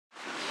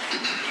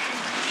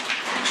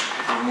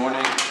Good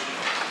morning.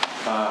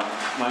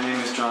 My name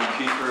is John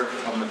Kieffer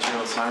of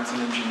Material Science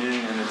and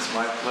Engineering, and it's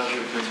my pleasure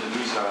to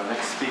introduce our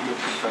next speaker,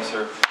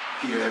 Professor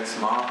Peter X.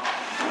 Ma,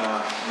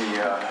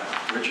 the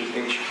Richard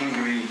H.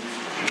 Kingery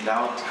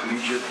Endowed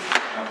Collegiate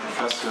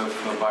Professor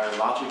of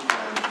Biological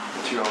and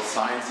Material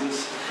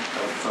Sciences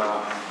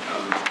of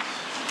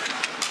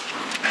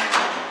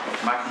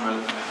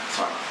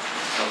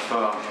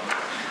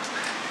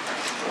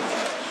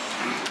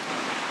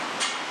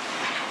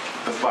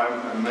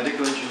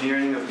biomedical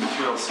engineering, of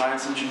material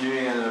science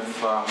engineering, and of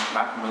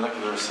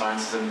macromolecular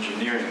science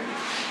engineering.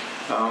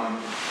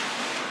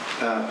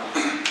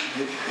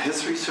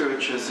 His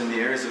research is in the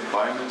areas of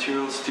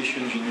biomaterials,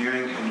 tissue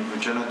engineering, and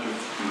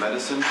regenerative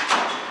medicine.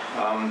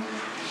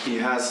 He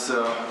has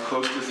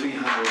close to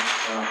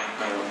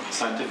 300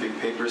 scientific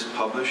papers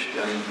published,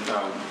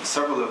 and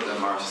several of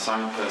them are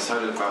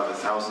cited about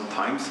 1,000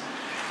 times.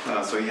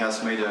 So he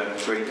has made a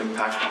great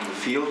impact on the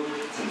field.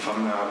 And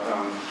from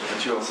a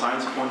material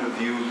science point of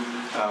view,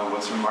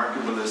 what's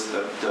remarkable is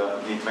that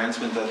the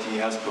advancement that he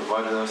has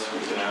provided us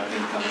with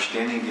in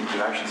understanding the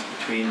interactions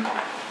between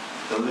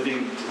the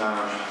living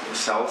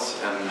cells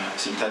and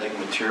synthetic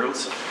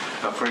materials.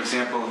 For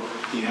example,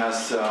 he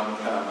has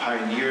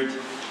pioneered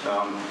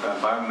a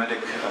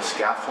biomimetic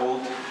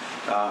scaffold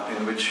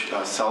in which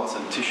cells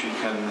and tissue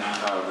can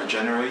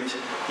regenerate.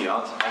 He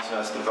also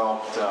has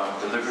developed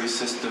delivery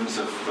systems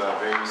of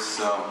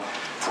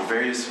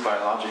various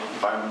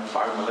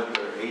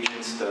biomolecular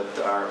agents that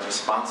are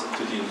responsive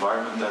to the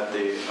environment that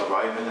they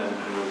arrive in and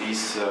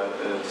release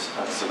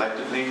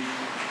selectively.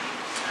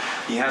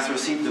 He has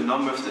received a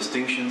number of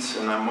distinctions,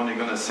 and I'm only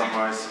going to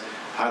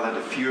highlight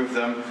a few of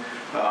them.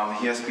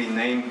 He has been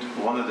named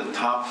one of the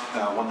top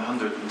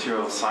 100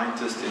 material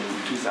scientists in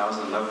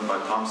 2011 by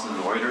Thomson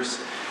 & Reuters.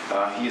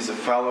 He is a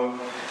fellow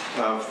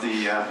of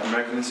the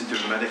American Institute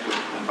of Medical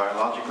and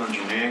Biological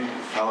Engineering,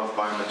 a fellow of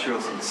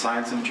Biomaterials and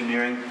Science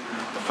Engineering,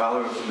 a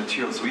fellow of the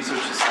Materials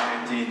Research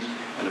Society,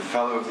 and a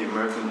fellow of the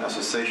American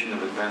Association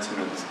of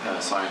Advancement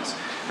Science.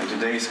 And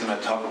today he's going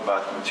to talk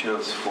about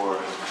materials for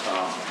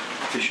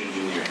tissue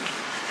engineering.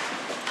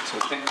 So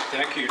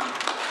thank you.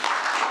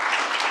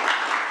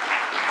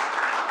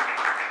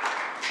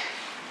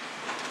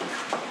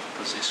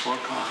 Does this work?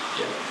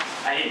 Yeah.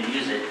 I didn't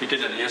use it. You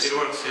didn't use it? It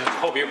works, yeah.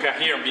 Hope you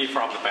can hear me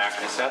from the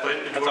back. Is that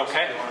that's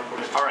okay?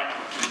 All right.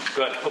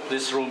 Good. Hope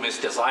this room is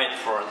designed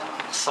for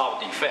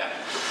sound effect.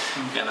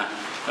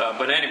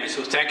 But anyway,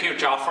 so thank you,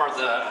 John, for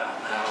the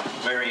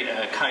very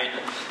kind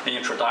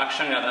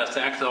introduction, and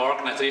thank the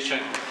organization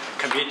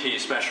committee,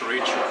 especially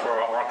Richard,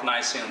 for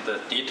organizing the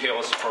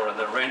details for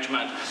the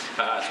arrangement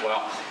as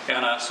well.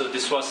 And so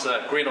this was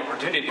a great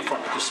opportunity for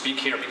me to speak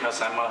here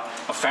because I'm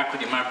a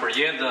faculty member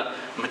in the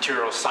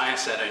material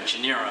science and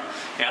engineering.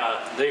 And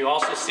they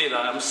also see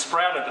that I'm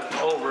spread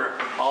over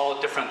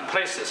all different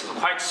places,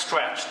 quite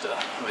stretched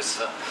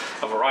with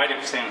a variety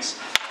of things.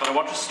 But I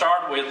want to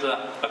start with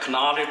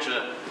acknowledge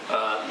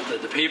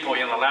the people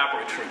in the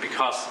laboratory,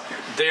 because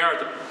they are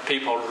the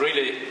people who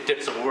really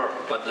did the work,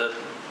 but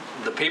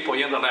the people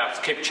in the labs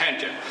keep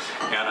changing.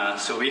 And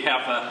so we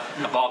have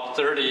about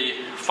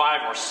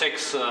 35 or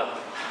 6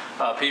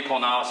 people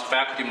now as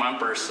faculty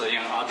members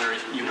in other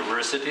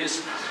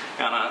universities.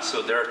 And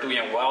so they're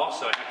doing well,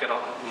 so I get a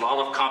lot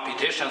of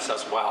competitions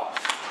as well.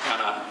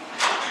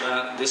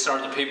 And these are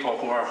the people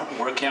who are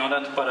working on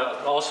it,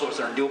 but also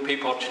there are new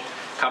people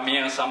come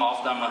in. Some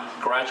of them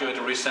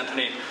graduated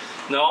recently.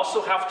 They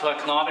also have to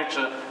acknowledge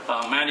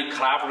many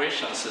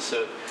collaborations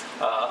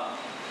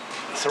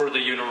through the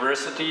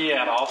university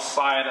and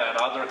outside and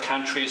other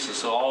countries,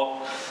 so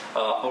all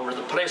over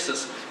the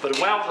places. But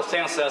one of the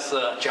things, as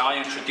John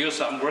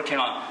introduced, I'm working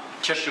on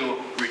tissue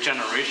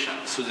regeneration.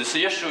 So this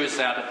issue is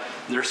that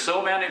there's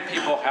so many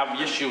people have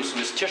issues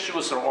with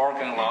tissues or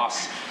organ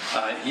loss,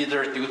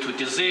 either due to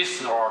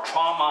disease or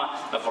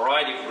trauma, a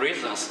variety of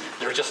reasons.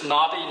 There's just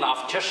not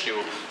enough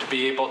tissue to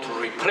be able to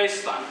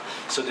replace them.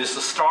 So this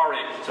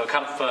story, so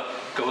kind of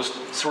goes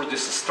through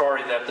this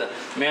story that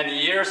many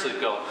years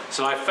ago.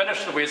 So I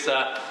finished with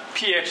a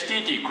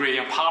PhD degree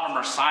in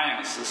polymer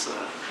sciences,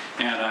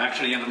 and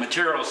actually in the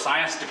material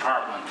science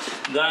department.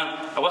 Then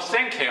I was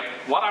thinking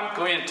what I'm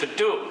going to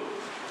do.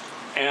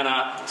 And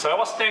so I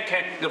was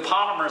thinking the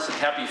polymers, it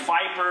can be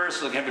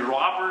fibers, it can be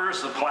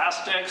rubbers,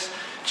 plastics,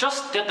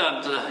 just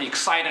didn't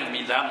excite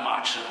me that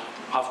much.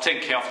 I'm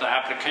thinking of the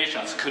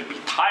applications. It could be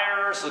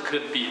tires, it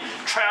could be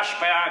trash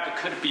bag, it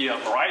could be a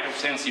variety of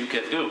things you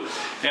could do.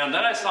 And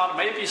then I thought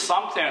maybe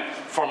something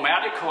for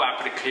medical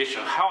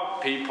application,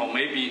 help people,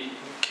 maybe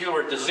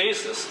cure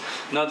diseases.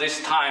 Now this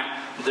time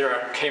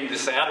there came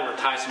this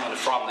advertisement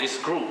from this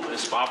group.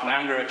 It's Bob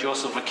Langer,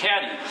 Joseph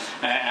McCarty,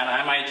 and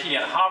MIT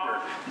and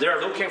Harvard. They're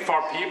looking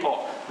for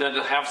people that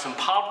have some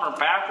polymer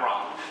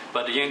background,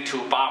 but into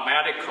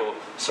biomedical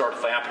sort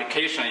of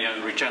application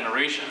and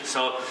regeneration.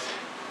 So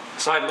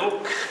I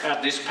look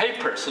at this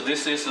paper. So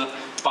this is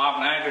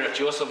Bob Langer,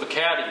 Joseph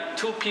McCarty,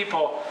 2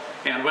 people.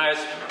 And one is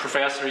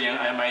professor in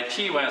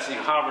MIT, one is in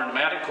Harvard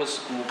Medical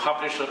School,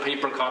 published a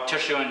paper called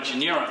Tissue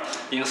Engineering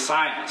in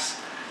Science.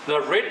 Now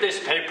read this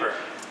paper.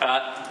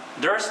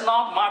 there's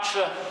not much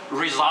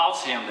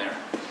results in there.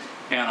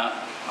 And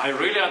I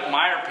really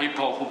admire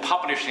people who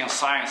publish in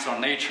Science or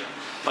Nature,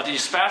 but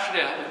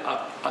especially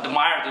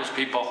admire those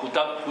people who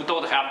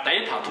don't have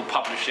data to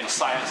publish in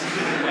Science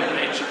and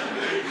Nature.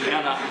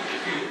 And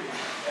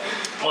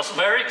it was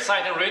very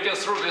exciting reading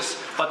through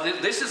this, but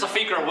this is a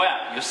figure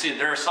one. You see,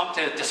 there's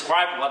something to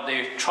describe what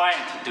they're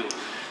trying to do.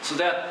 So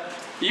that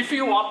if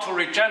you want to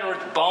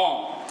regenerate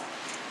bone,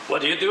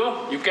 what do?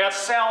 You get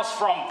cells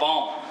from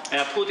bone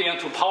and put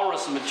into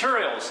porous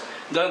materials.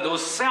 Then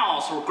those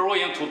cells will grow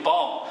into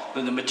bone.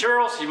 Then the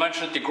materials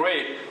eventually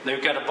degrade. Then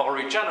you get a bone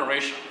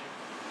regeneration.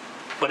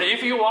 But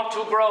if you want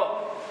to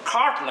grow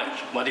cartilage,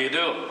 what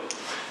do?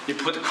 You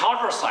put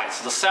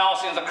chondrocytes, the cells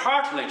in the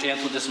cartilage,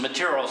 into these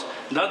materials.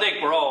 Then they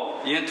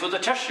grow into the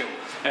tissue.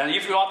 And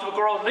if you want to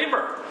grow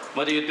liver,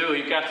 what do?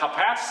 You get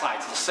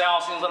hepatocytes, the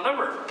cells in the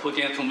liver, put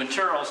into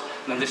materials.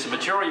 Then this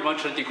material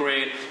eventually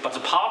degrade, but the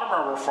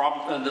polymer will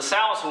form, the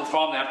cells will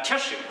form that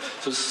tissue.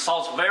 So this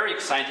sounds very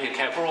exciting. It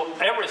can grow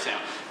everything.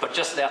 But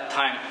just that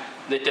time,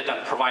 they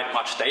didn't provide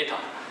much data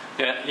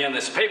in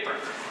this paper.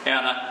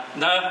 And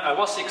then I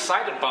was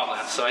excited about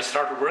that, so I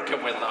started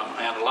working with them.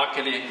 And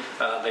luckily,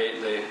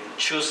 they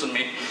chose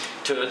me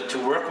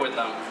to work with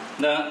them.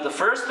 The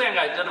first thing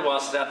I did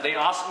was that they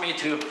asked me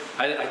to,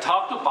 I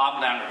talked to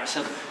Bob Langer. I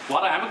said,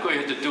 what I'm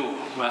going to do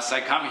once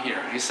I come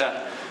here. He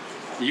said,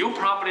 you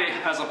probably,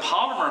 as a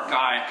polymer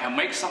guy, can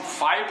make some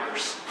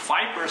fibers.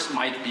 Fibers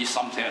might be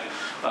something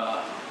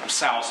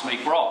cells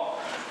may grow.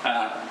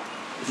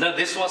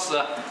 This was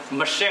a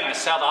machine I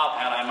set up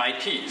at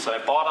MIT. So I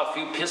bought a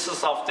few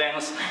pieces of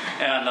things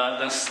and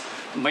then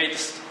made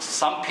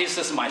some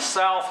pieces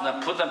myself, and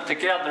then put them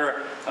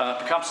together,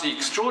 becomes the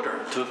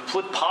extruder to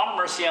put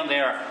polymers in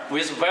there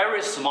with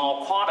very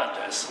small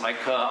quantities, like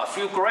a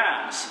few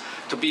grams,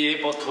 to be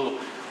able to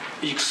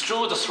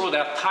extrude through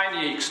that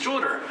tiny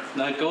extruder.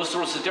 Then it goes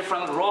through the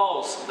different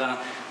rolls, then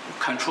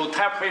control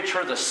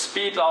temperature, the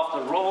speed of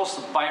the rolls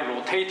by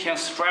rotating,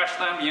 stretch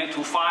them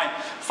into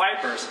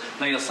fibers.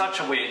 Then in such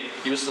a way,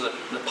 use the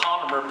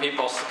polymer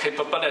people's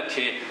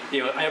capability,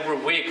 every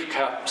week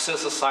can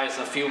synthesize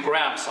a few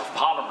grams of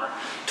polymer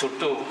to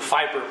do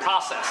fiber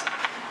processing.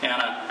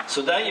 And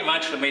so then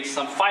eventually made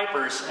some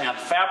fibers and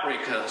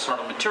fabric sort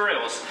of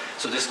materials.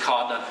 So this is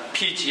called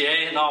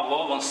PGA,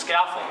 non-woven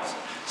scaffolds.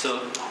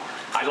 So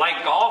I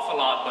like golf a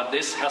lot, but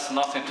this has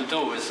nothing to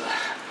do with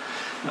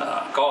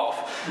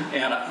golf.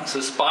 And so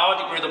it's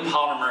biodegradable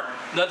polymer.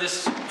 Then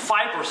this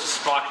fibrous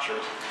structure.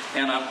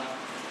 And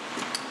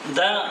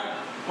then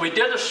we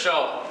did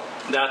show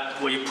that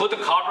when you put the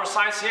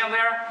chondrocytes in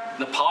there,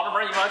 the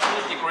polymer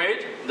eventually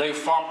degrade. They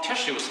form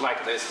tissues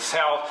like this.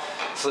 Cells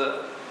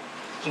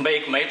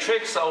make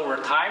matrix over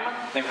time.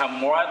 They have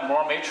more and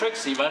more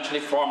matrix. Eventually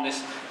form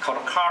this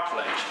called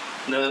cartilage.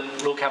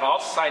 Look at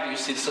outside, you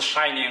see this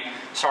shining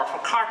sort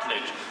of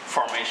cartilage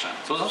formation.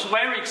 So this was a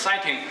very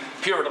exciting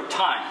period of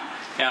time.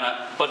 And,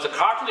 but the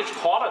cartilage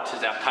quality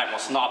at that time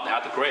was not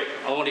that great.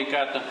 Only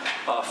got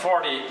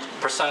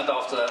 40%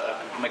 of the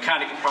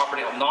mechanical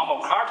property of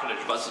normal cartilage,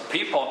 but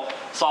people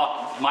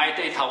thought my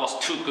data was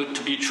too good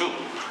to be true.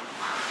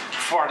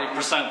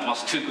 40%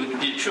 was too good to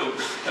be true.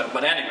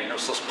 But anyway, it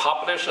was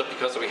published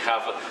because we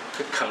have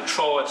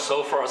control and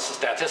so forth,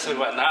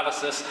 statistical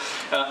analysis.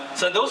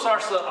 So those are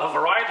a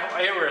variety of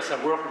areas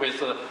I worked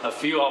with a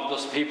few of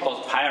those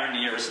people,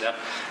 pioneers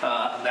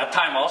that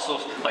time also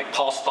like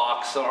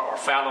postdocs or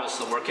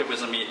fellows working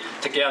with me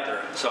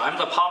together. So I'm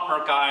the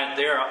polymer guy,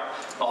 they're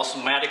also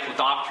medical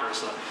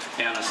doctors.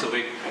 And so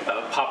we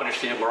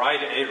published in a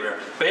variety of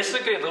areas.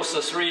 Basically, those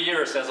 3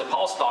 years as a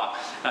postdoc,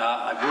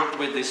 I worked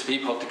with these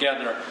people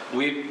together.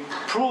 We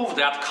proved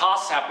that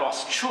concept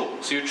was true.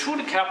 So you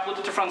truly can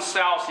put different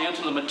cells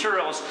into the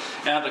materials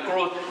and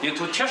grow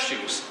into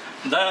tissues.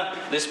 Then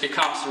this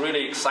becomes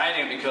really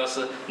exciting because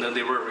then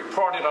they were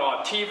reported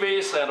on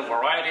TVs and a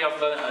variety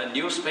of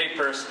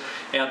newspapers.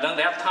 And then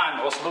that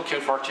time I was looking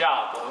for a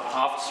job.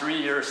 After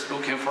 3 years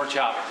looking for a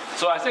job.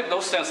 So I think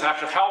those things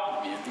actually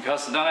helped me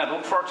because then I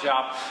looked for a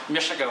job.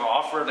 Michigan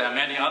offered and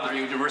many other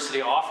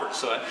universities offered.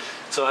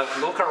 So I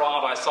looked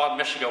around, I thought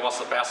Michigan was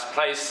the best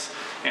place.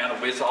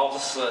 And with all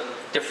this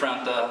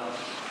different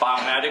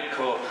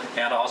biomedical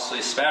and also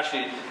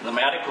especially the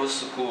medical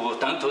school,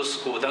 dental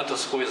school. Dental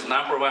school is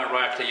 #1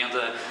 ranked in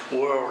the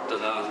world.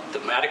 The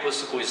medical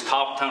school is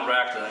top 10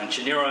 ranked.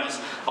 Engineering is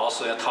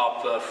also a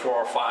top 4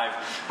 or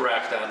 5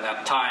 ranked at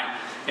that time.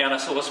 And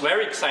so it was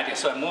very exciting.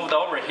 So I moved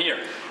over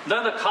here.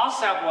 Then the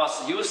concept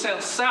was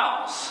using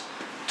cells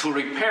to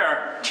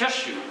repair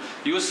tissue,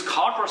 use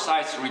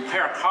chondrocytes to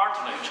repair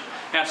cartilage,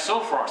 and so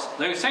forth.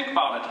 Then you think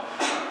about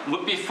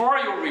it. Before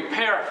you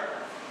repair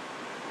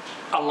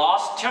a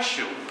lost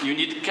tissue, you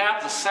need to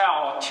get the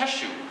cell or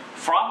tissue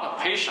from the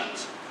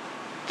patient.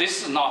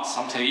 This is not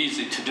something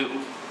easy to do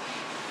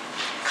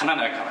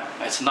clinically.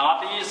 It's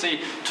not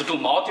easy to do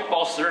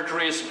multiple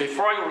surgeries.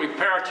 Before you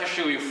repair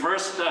tissue, you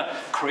first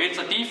create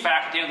the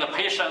defect in the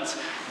patient.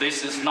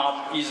 This is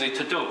not easy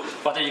to do.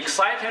 But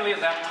excitingly at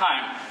that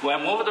time,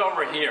 when I moved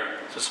over here,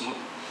 just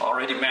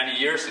already many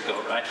years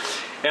ago, right?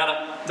 And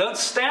then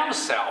stem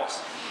cells.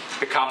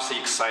 becomes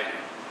exciting.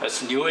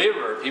 It's a new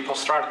era. People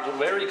started to be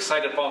very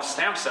excited about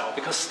stem cell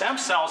because stem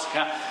cells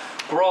can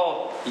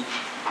grow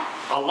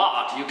a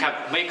lot. You can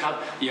make an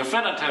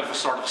infinitive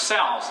sort of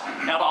cells,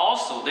 and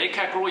also they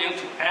can grow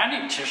into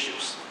any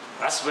tissues.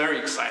 That's very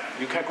exciting.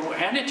 You can grow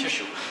any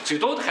tissue. So you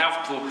don't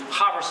have to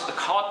harvest the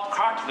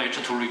cartilage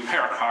to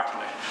repair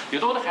cartilage. You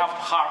don't have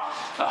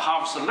to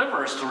harvest the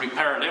livers to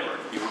repair liver.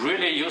 You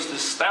really use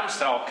this stem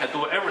cell, can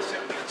do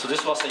everything. So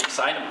this was the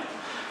excitement.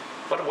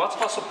 But what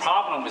was the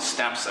problem with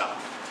stem cell?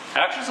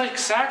 Actually, it's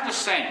exactly the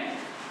same.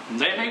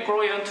 They may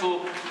grow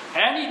into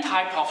any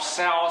type of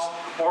cells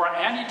or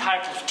any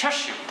type of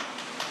tissue.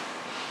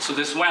 So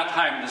this one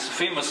time, this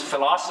famous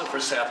philosopher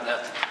said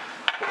that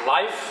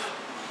life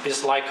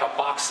is like a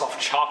box of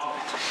chocolate.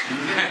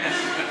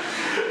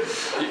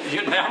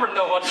 You never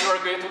know what you're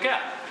going to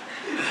get.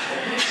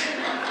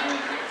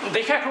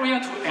 They can grow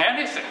into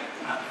anything.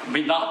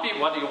 May not be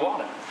what you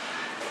wanted.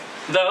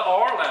 Then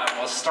our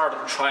lab was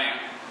started trying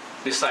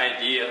these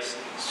ideas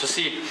to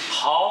see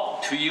how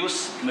to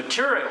use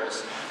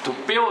materials to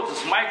build this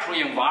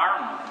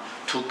microenvironment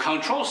to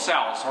control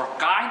cells or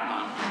guide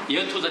them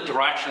into the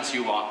directions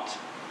you want.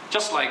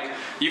 Just like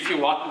if you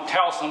want to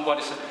tell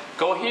somebody,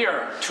 go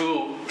here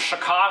to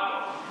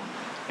Chicago,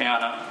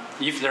 and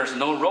if there's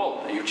no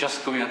road, you're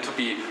just going to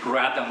be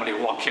randomly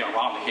walking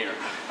around here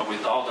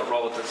with all the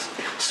roads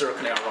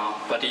circling around.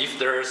 But if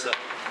there's a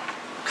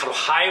kind of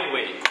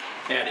highway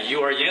and you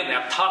are in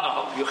that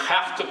tunnel, you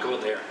have to go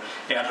there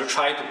and to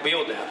try to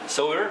build that.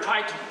 So we're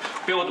trying to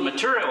build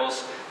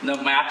materials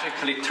that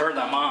magically turn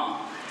them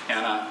on.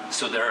 And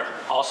so they're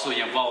also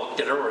involved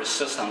delivery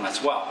system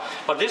as well.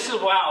 But this is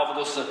one of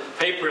those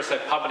papers I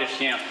published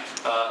in,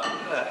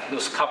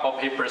 those couple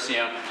papers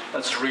in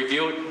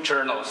review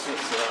journals,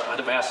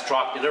 Advanced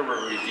Drug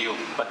Delivery Review.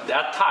 But at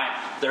that time,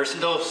 there's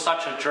no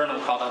such a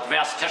journal called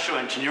Advanced Tissue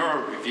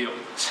Engineering Review.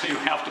 So you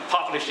have to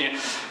publish in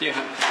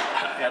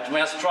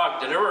Advanced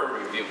Drug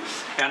Delivery Review.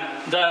 And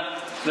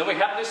then we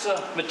have this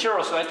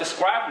materials I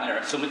described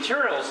there. So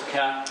materials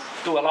can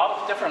do a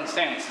lot of different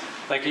things.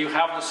 Like you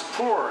have these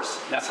pores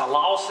that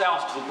allow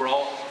cells to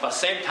grow, but at the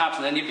same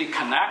time they need to be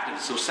connected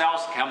so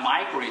cells can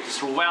migrate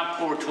through one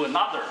pore to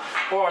another.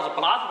 Or the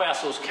blood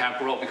vessels can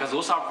grow because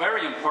those are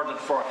very important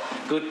for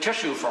good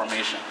tissue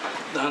formation.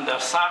 The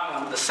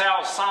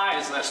cell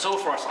size and so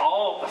forth are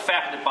all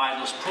affected by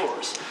those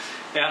pores.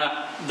 And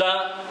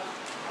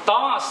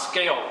down a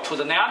scale to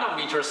the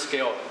nanometer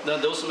scale,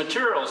 then those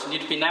materials need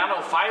to be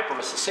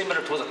nanofibers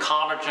similar to the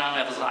collagen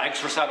and the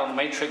extracellular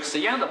matrix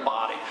in the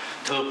body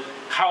to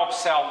help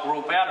cell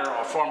grow better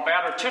or form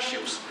better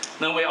tissues.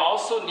 Then we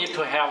also need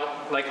to have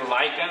like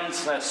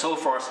ligands and so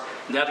forth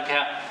that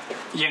can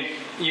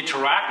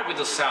interact with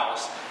the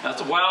cells,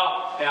 as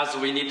well as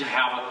we need to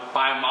have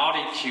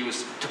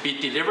biomolecules to be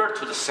delivered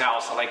to the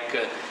cells, like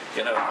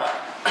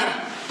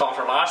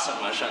Dr.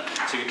 Larson mentioned,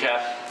 so you can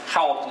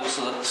help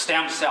those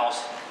stem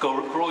cells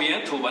grow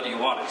into what you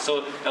wanted.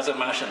 So as I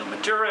mentioned, the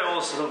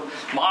materials, the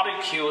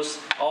molecules,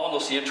 all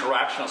those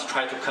interactions,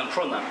 try to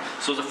control them.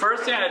 So the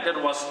first thing I did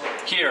was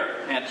here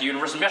at the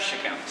University of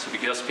Michigan. So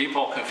because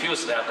people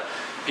confuse that,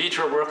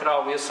 Peter worked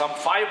out with some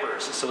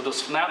fibers. So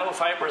those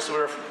nanofibers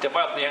were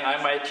developed in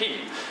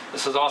MIT.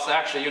 This is also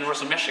actually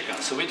University of Michigan.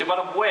 So we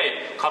developed a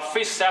way called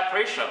phase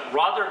separation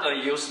rather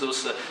than use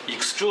those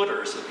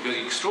extruders. Because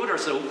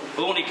extruders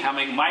only can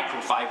make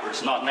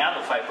microfibers, not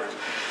nanofibers.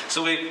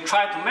 So we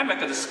tried to mimic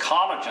this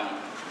collagen,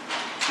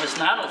 this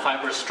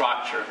nanofiber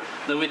structure.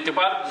 Then we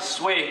developed this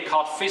way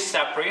called phase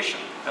separation.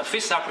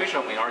 Phase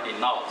separation we already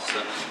know,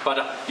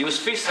 but use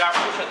phase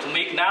separation to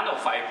make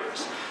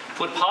nanofibers.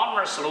 Put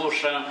polymer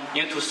solution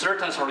into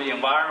certain sort of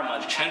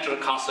environment, change the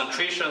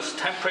concentrations,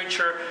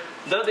 temperature,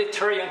 then they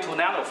turn into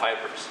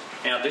nanofibers.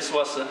 And this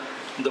was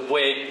the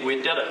way we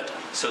did it.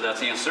 So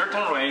that in a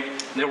certain way,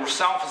 they were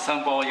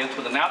self-assembled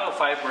into the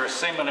nanofibers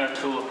similar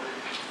to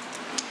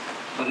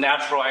the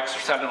natural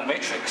extracellular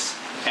matrix.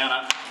 And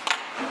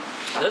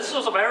this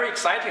was very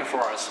exciting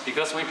for us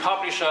because we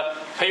published a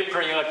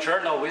paper in a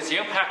journal with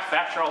impact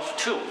factor of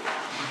 2.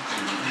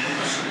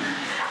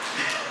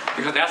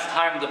 Because that's the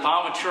time the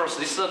biomaterials,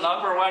 this is the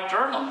 #1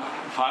 journal,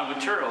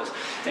 biomaterials,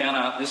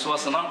 and this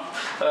was the number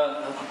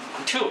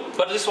 2.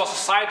 But this was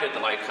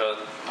cited like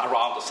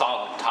around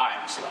 1,000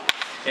 times.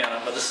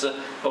 But this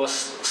was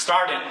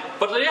starting.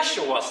 But the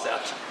issue was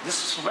that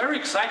this is very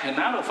exciting,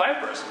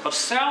 nanofibers, but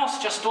cells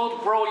just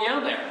don't grow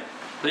in there.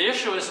 The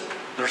issue is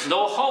there's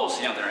no holes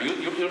in there.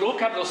 You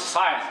look at those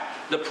size.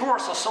 The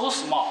pores are so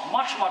small,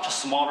 much, much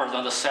smaller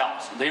than the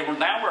cells. They will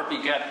never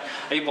be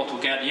able to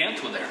get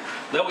into there.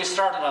 Then we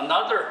started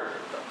another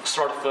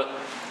sort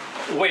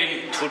of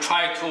way to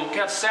try to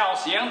get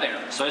cells in there.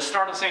 So I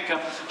started thinking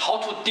how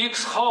to dig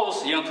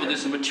holes into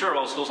these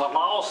materials to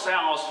allow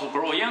cells to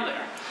grow in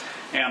there.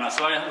 And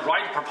so I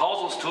write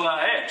proposals to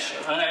NIH.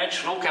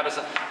 NIH look at it and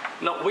say,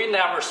 no, we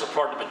never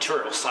support the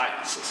material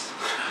sciences.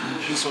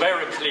 It's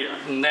very clear,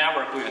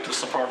 never going to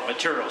support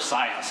material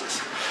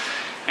sciences.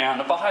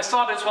 But I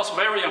thought it was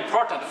very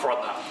important for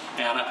them.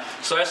 And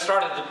so I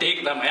started to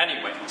dig them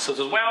anyway. So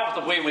one of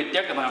the way we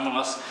dig them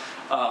was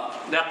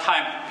that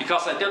time,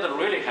 because I didn't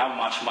really have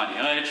much money,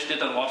 NIH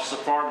didn't want to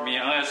support me.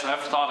 NSF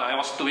thought I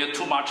was doing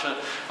too much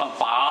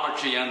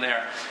biology in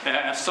there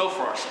and so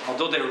forth,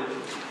 although they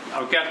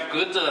get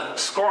good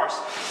scores.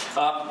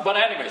 But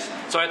anyways,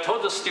 so I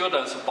told the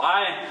students,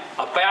 buy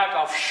a bag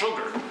of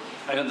sugar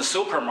in the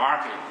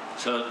supermarket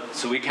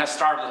so we can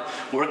start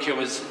working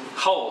with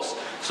holes.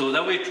 So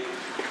then we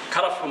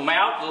kind of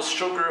melt those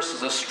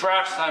sugars, then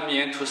stretch them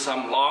into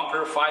some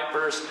longer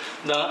fibers,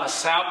 then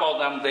assemble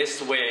them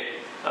this way.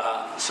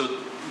 So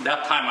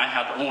that time I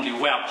had only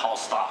one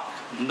postdoc,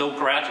 no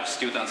graduate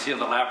students in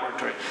the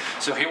laboratory.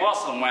 So he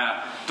was the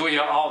one doing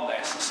all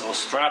this. So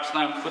stretch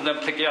them, put them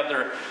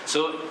together.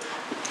 So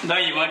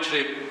then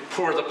eventually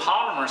pour the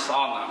polymers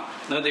on them.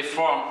 Then they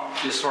form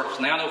this sort of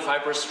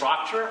nanofiber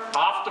structure.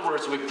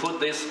 Afterwards, we put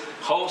this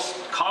whole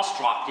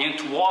construct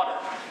into water.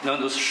 Then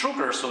those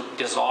sugars will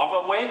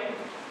dissolve away,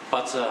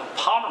 but the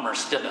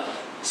polymers didn't.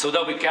 So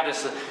then we get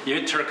this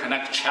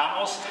interconnect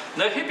channels.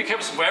 Then he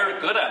becomes very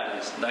good at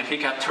this. Then he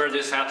can turn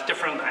this at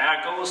different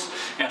angles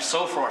and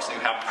so forth. So you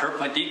have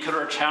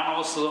perpendicular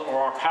channels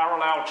or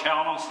parallel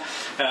channels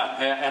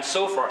and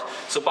so forth.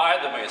 So by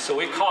the way, so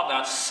we call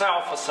that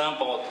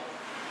self-assembled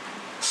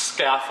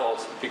scaffold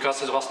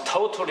because it was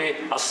totally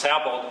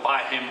assembled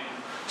by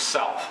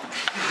himself.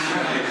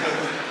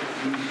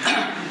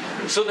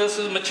 So this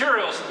is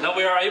materials that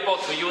we are able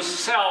to use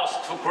cells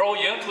to grow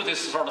into these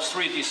sort of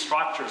 3D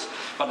structures,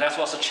 but that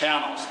was the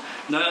channels.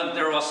 Then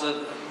there was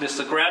this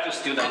graduate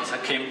student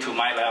that came to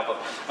my lab,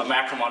 a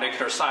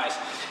macromolecular science.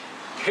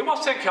 He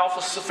was thinking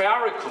of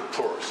spherical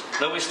pores.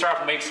 Then we start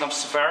to make some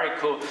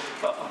spherical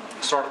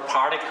sort of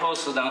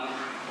particles, and then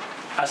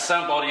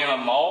assembled in a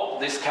mold.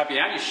 This can be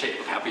any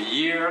shape, can be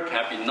ear,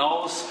 can be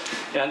nose,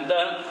 and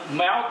then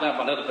melt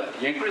them a little bit.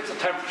 Increase the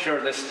temperature,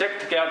 they stick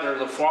together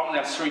to form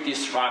that 3D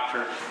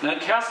structure. Then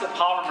cast the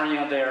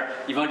polymer in there,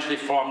 eventually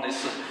form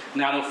these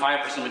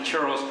nanofibers and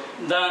materials.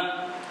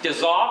 Then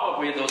dissolve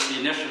away those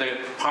initial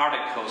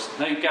particles.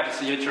 Then you get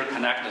this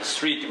interconnected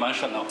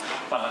three-dimensional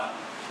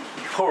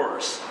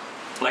pores,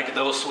 like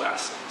those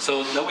ones.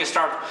 So then we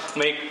start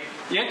make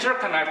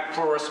interconnect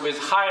pores with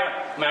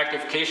higher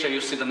magnification. You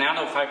see the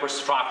nanofiber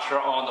structure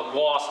on the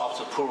walls of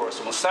the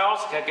pores. When cells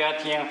can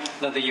get in,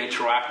 then they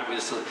interact with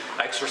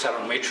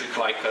extracellular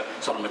matrix-like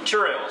sort of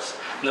materials.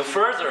 And then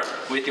further,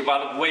 we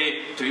develop a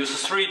way to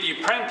use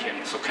 3D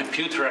printing. So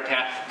computer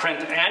can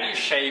print any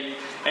shape,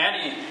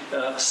 any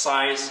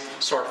size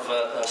sort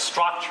of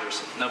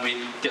structures. And then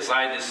we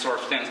design these sort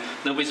of things.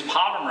 Then with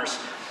polymers,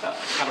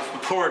 kind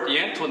of poured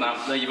into them,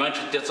 they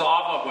eventually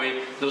dissolve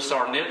away. Those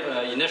are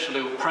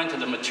initially printed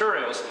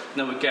materials.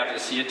 Then we get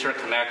this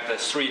interconnected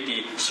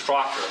 3D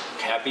structure.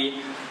 Can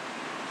be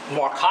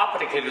more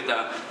complicated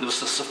than those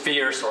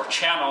spheres or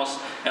channels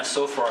and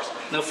so forth.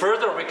 Now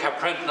further, we can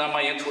print them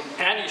into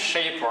any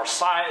shape or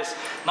size.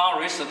 Now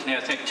recently,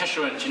 I think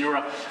tissue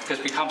engineering has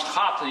become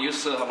hot to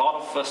use a lot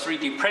of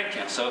 3D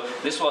printing. So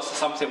this was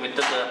something we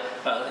did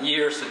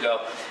years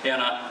ago.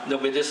 And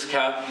then with this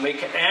can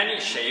make any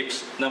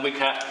shapes. Then we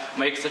can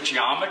make the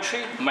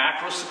geometry,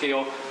 macro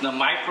scale, the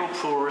micro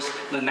pores,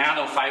 the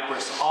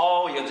nanofibers,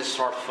 all in this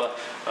sort of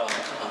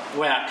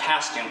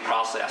casting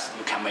process.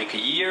 You can make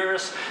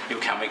ears, you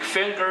can make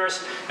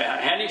fingers,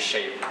 any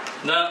shape.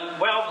 Then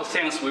one of the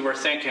things we were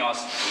thinking was,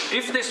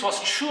 if this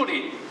was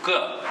truly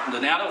good, the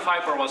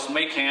nanofiber was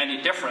making any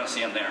difference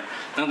in there,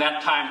 then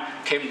that time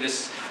came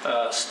this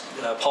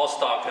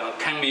postdoc,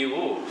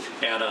 Kingery,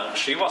 and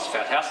she was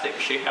fantastic.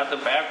 She had the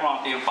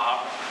background in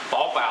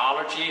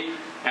biology,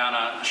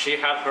 and she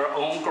had her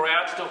own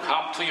grad to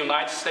come to the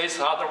United States.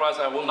 Otherwise,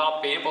 I would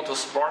not be able to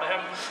support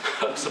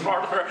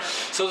support her.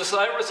 So this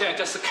everything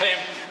just came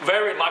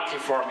very lucky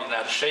for me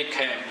that she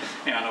came,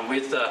 and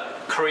with the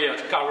Korean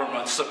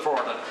government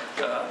support.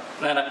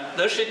 And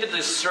then she did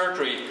this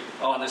surgery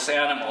on these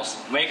animals,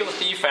 make the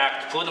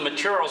defect, put the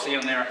materials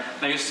in there.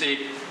 Then you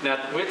see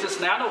that with this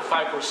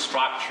nanofiber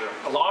structure,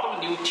 a lot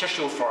of new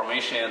tissue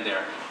formation in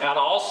there, and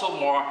also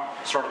more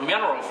sort of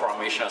mineral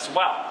formation as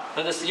well.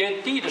 And this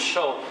indeed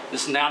show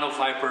this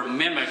nanofiber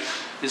mimic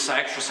this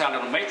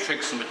extracellular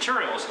matrix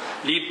materials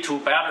lead to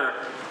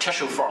better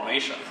tissue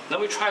formation.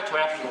 Then we tried to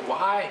ask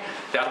why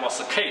that was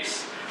the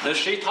case. Then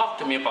she talked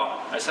to me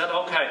about it. I said,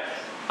 okay,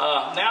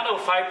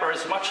 nanofiber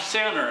is much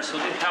thinner, so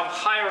they have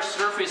higher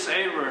surface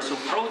area, so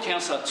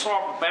proteins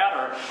absorb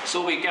better,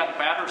 so we get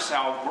better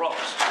cell growth.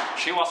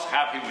 She was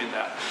happy with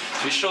that.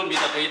 She showed me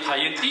the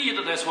data. Indeed,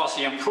 this was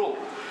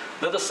improved.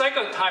 Then the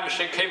second time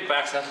she came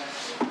back and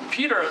said,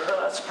 Peter,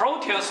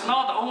 proteins,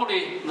 not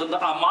only the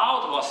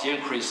amount was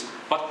increased,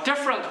 but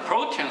different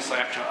proteins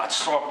actually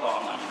absorbed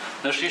on them.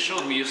 Then she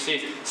showed me, you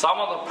see, some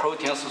of the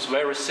proteins is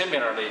very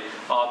similarly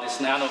this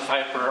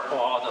nanofiber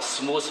or the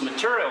smooth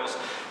materials,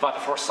 but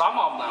for some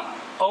of them,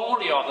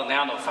 only on the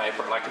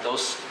nanofiber, like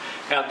those.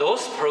 And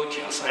those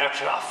proteins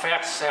actually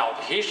affect cell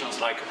adhesions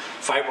like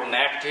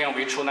fibronectin,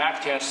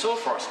 vitronectin, and so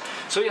forth.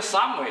 So in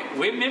some way,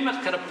 we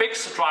mimic kind of big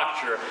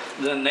structure,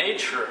 the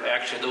nature,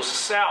 actually those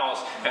cells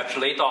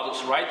actually laid out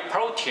those right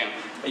protein,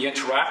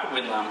 interact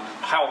with them,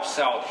 help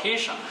cell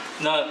adhesion.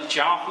 Now,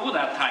 John Hu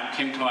that time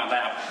came to my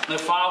lab, they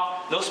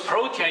found those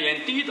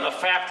proteins indeed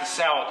affect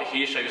cell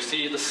adhesion. You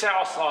see the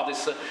cells are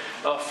this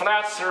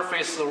flat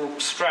surface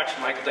stretch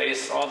like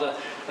this, or the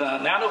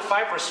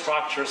nanofiber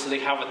structures, they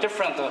have a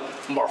different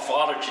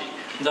morphology.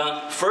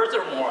 Then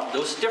furthermore,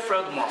 those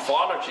different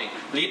morphology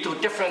lead to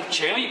different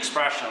gene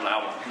expression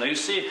level. Now you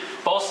see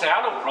both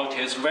cellular protein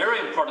is very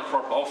important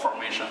for bone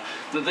formation.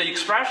 The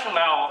expression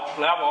level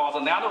of the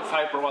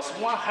nanofiber was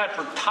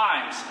 100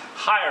 times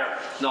higher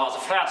than the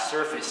flat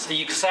surface.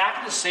 The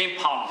exact same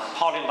polymer,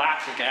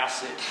 polylactic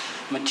acid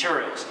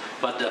materials,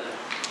 but the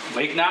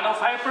weak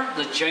nanofiber,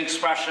 the gene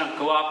expression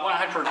go up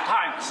 100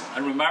 times. I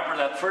remember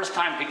that first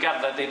time he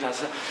got that data, I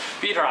said,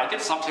 Peter, I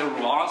did something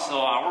wrong, so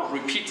I will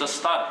repeat the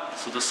study.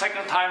 So the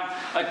second time,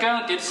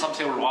 again, did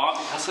something wrong,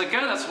 because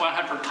again, that's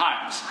 100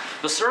 times.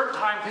 The third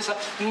time, he said,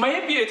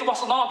 maybe it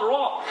was not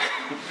wrong.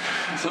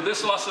 So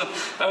this was,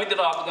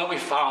 then we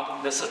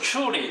found this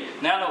truly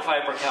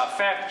nanofiber can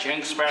affect gene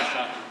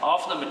expression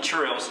of the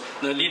materials.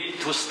 That lead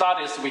to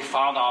studies, we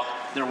found out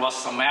there was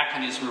some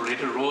mechanism related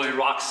to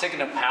rock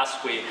signaling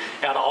pathway,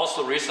 and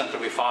also recently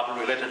we found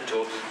related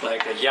to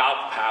like a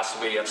YAP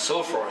pathway and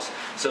so forth.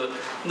 So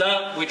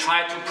then we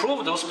tried to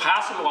prove those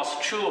pathways was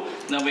true.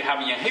 Then we have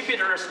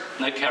inhibitors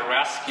that can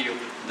rescue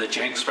the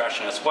gene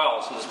expression as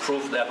well. So this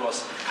proof that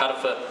was kind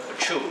of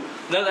true.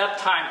 Then that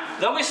time,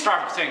 then we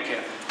started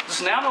thinking,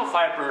 this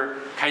nanofiber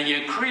can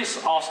increase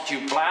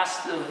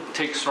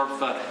osteoblastic sort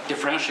of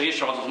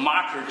differentiation of the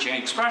marker gene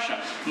expression.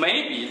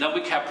 Maybe then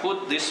we can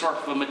put this sort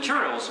of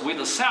materials with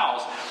the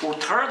cells or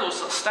turn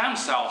those stem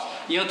cells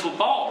into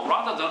ball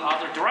rather than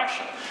other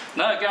direction.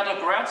 Then I got a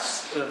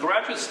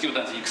graduate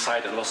student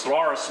excited, was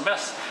Laura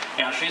Smith,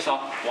 and she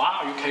thought,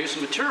 wow, you can use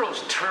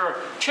materials to turn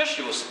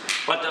tissues.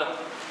 But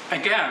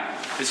again,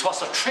 this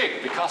was a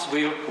trick because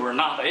we were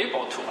not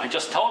able to. I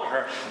just told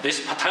her this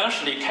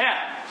potentially can.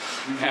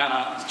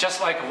 And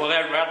just like when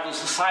I read this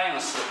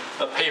science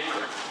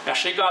paper, and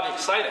she got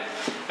excited,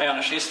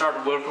 and she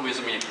started working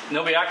with me.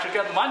 Then we actually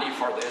got money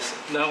for this.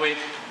 Then we,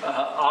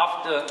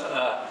 after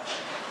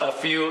a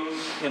few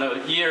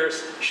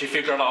years, she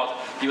figured out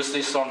use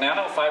these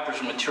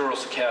nanofibrous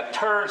materials can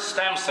turn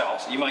stem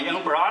cells, even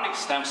embryonic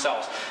stem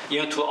cells,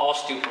 into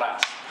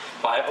osteoblasts.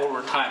 By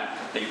over time,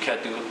 you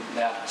can do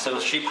that. So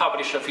she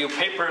published a few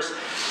papers,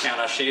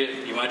 and she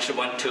eventually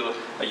went to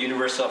the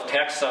University of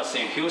Texas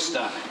in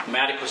Houston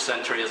Medical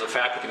Center as a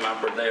faculty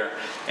member there.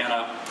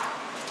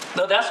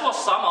 And that's what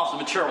some of the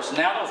materials,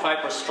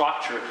 nanofiber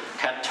structure,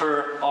 can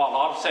turn a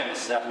lot of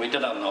things that we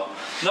didn't know.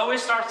 Now we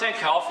start thinking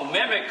how to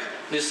mimic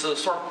this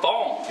sort of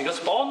bone, because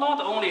bone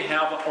not only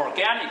have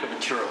organic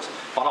materials,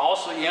 but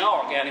also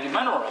inorganic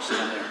minerals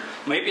in there.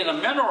 Maybe the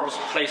minerals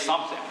play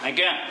something.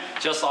 Again,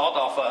 just out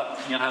of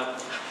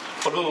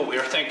blue, we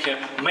are thinking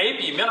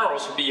maybe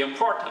minerals would be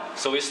important.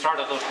 So we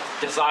started to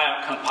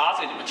design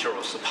composite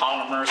materials, the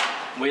polymers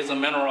with the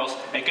minerals.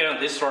 Again,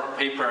 this sort of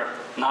paper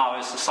now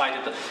is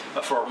cited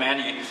for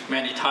many,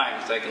 many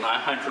times, like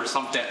 900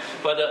 something.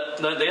 But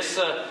this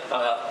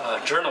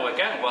journal,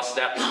 again, was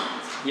that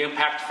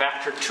impact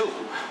factor 2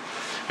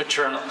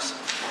 journals.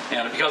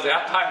 And because at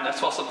that time,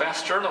 that was the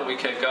best journal we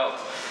could go.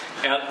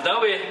 And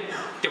then we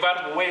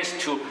developed ways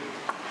to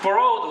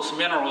grow those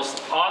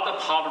minerals on the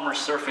polymer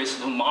surface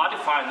to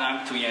modify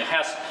them to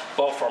enhance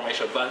ball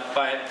formation. But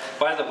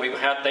by the way, we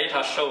had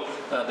data show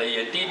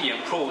they indeed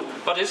improved,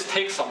 but this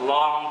takes a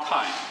long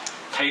time.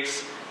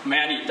 Takes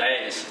many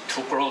days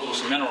to grow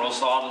those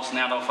minerals, all those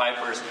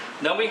nanofibers.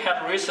 Then we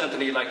had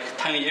recently, like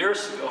 10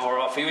 years ago,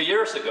 or a few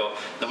years ago,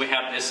 that we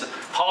had this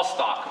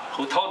postdoc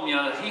who told me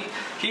that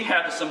he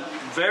had some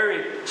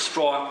very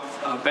strong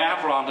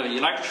background in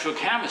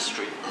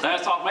electrochemistry. Then I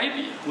thought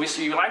maybe with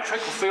the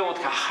electric field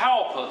can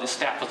help this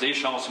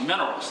deposition of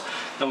minerals.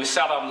 Then we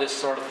set up this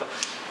sort of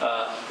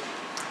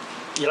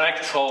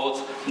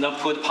electrodes, and then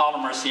put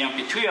polymers in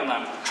between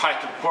them, try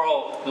to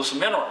grow those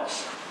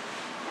minerals.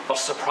 But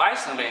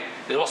surprisingly,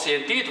 it was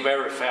indeed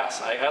very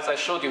fast. As I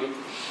showed you,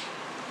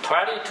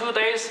 22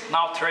 days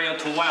now turn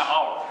into 1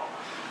 hour.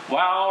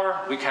 1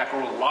 hour, we can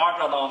grow a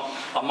large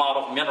amount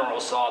of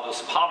minerals out of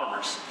those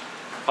polymers.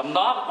 But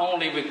not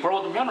only we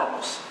grow the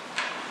minerals,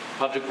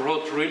 but we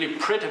grow really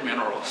pretty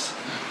minerals.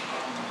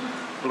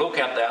 Look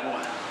at that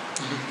one.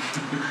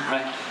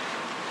 Right?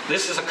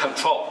 This is a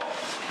control.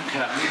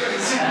 Okay.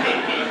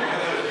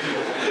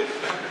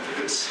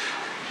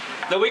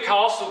 Then we can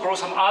also grow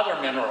some other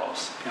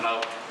minerals,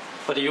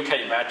 but you can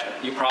imagine,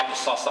 you probably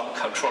saw some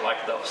control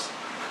like those.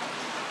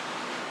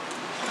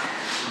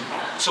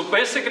 So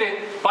basically,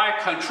 by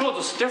control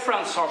those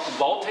different sort of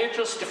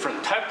voltages,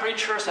 different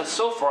temperatures, and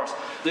so forth,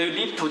 they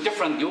lead to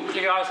different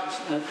nucleation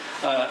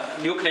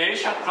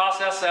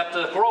process and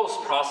the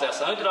growth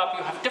process. Ended up,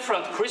 you have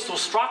different crystal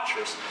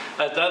structures.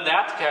 Then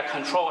that can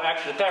control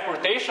actually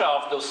degradation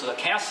of those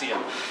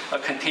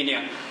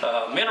calcium-containing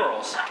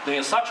minerals. Then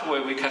in such a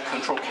way, we can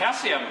control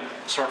calcium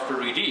sort of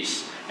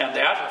release. and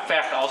that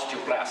affects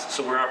osteoblasts.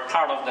 So we're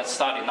part of that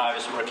study now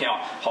is working on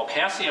how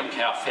calcium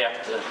can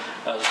affect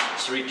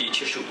 3D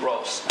tissue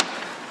growth.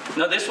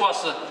 Now this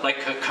was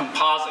like a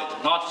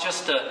composite, not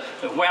just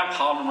one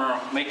polymer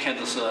making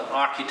these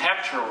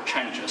architectural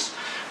changes,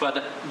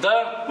 but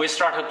then we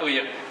started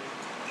doing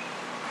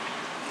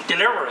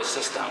delivery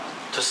system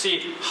to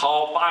see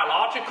how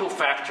biological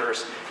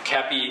factors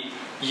can be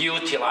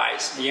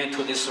utilized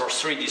into this sort of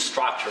 3D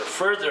structure,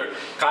 further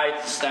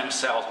guide stem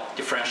cell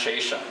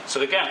differentiation.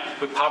 So again,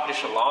 we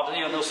publish a lot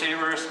in those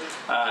areas,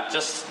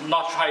 just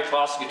not try to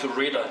ask you to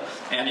read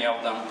any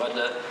of them,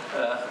 but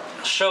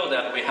show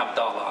that we have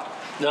done a lot.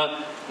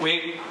 Now,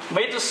 we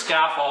made the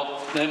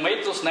scaffold, then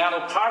made those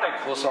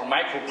nanoparticles or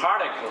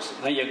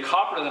microparticles, then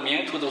incorporate them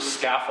into those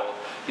scaffold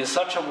in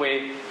such a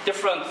way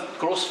different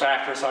growth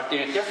factors are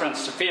in different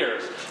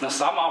spheres. Now,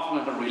 some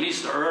of them are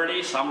released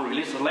early, some are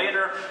released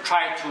later,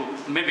 try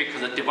to mimic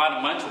the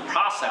developmental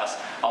process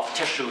of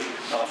tissue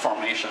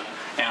formation.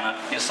 And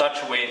in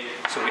such a way,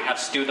 so we had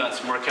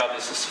students work out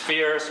these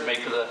spheres,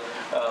 make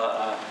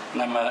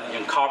them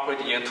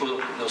incorporate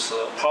into those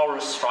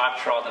porous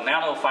structure of the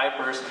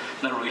nanofibers,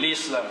 then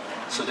release them.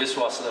 So this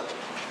was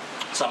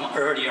some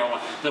earlier one.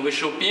 Then we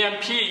show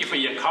BMP, if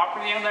we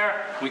incorporate in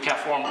there, we can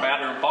form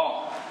better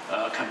bone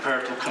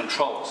compared to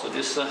control. So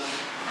this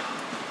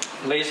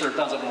laser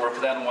doesn't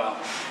work that well.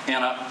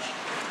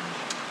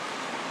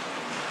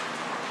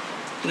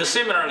 And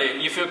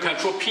similarly, if you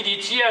control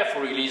PDGF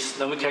release,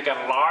 then we can get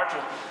a large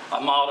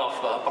amount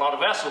of blood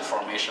vessel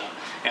formation.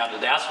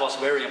 And that's what's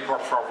very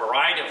important for a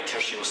variety of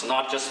tissues,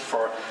 not just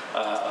for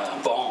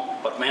bone,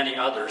 but many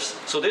others.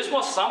 So this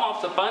was some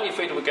of the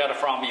benefit we get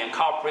from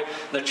incorporate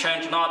the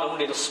change not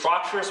only the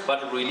structures,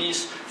 but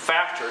release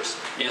factors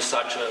in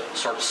such a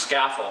sort of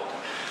scaffold.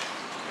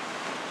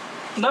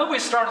 Then we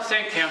start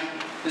thinking,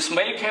 is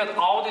making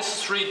all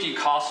this 3D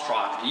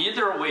construct.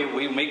 Either way,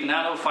 we make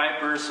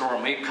nanofibers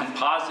or make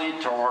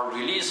composite or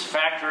release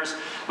factors,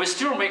 we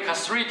still make a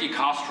 3D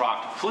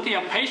construct. Put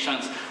in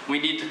patients, we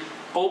need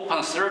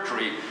open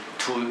surgery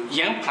to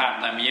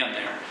implant them in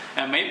there.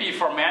 And maybe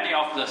for many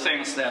of the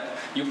things that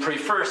you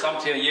prefer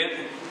something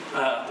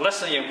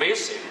less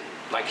invasive,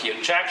 like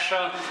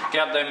injection,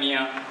 get them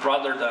in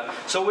rather than.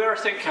 So we are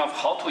thinking of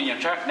how to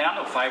inject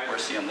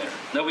nanofibers in there.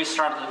 Then we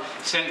start to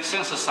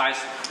synthesize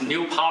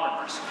new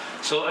polymers.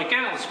 So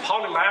again, it's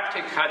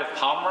polylactic kind of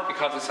polymer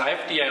because it's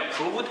FDA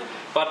approved,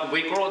 but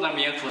we grow them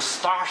into a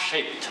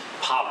star-shaped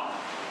polymer.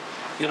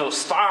 You know,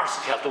 stars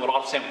can do a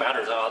lot of things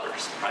better than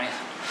others, right?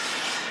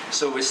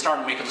 So we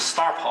start making the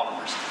star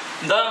polymers.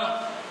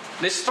 Then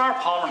these star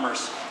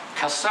polymers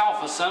can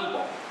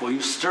self-assemble. When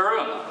you stir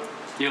them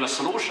in a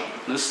solution,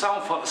 they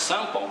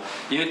self-assemble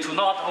into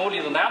not only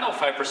the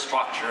nanofiber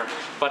structure,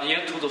 but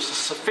into those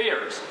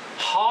spheres,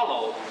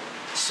 hollow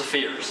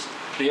spheres.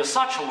 In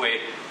such a way,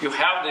 you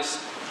have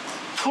this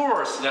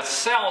pores that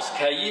cells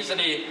can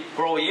easily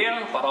grow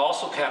in, but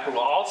also can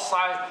grow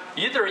outside,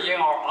 either in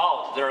or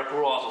out. There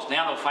grow those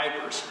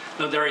nanofibers.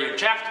 Now they're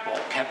injectable,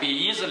 can be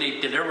easily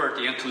delivered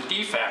into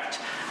defect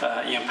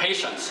in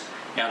patients.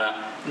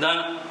 And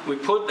then we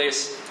put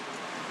this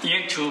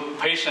into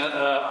patient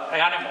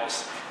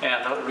animals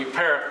and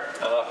repair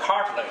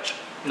cartilage.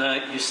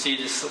 Then you see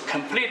this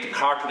complete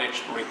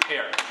cartilage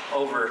repair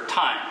over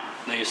time.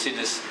 Then you see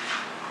this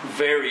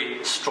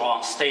very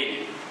strong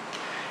staining.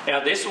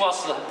 And this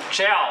was the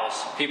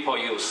gels people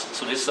use.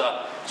 So this is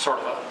sort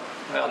of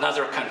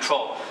another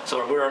control.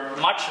 So we're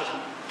much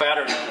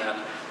better than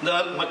that.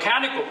 The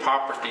mechanical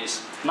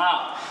properties,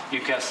 now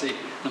you can see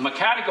the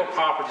mechanical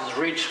properties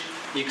reach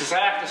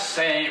exact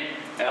same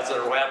as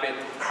the rabbit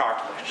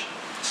cartilage.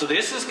 So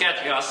this is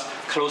getting us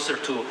closer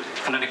to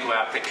clinical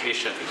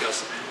application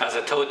because, as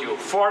I told you,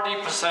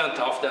 40%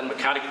 of the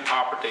mechanical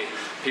property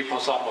people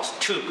thought was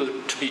too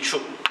good to be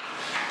true.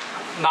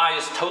 Now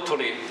it's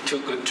totally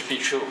too good to be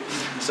true.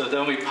 So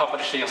then we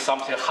publish in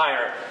something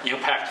higher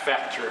impact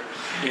factor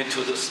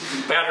into this,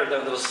 better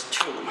than those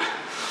two.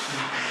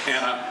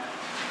 And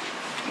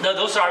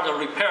those are the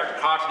repaired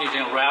cartilage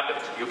in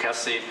rabbit. You can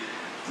see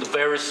the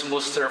very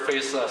smooth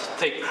surface,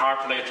 thick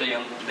cartilage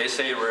in this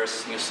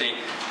areas. You see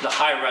the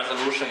high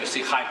resolution, you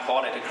see high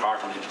quality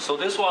cartilage. So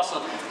this was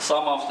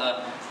some of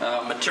the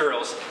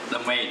materials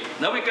that made.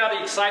 Then we got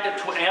excited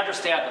to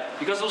understand,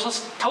 because it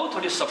was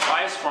totally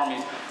surprised for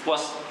me,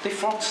 was they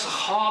formed this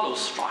hollow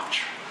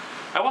structure.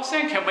 I was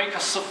thinking make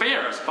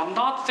spheres, but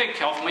not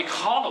thinking of make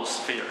hollow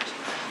spheres.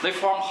 They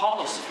form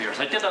hollow spheres.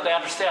 I didn't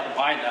understand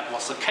why that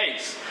was the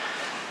case.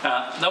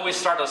 Then we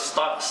started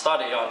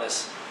study on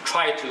this,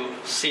 try to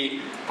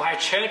see by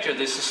changing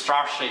this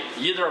star shape,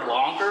 either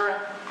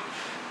longer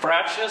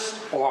branches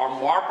or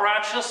more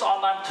branches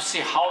on them to see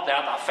how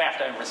that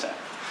affects everything.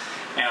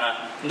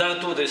 And then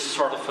do this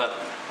sort of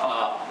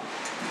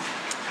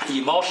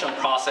emulsion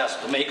process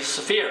to make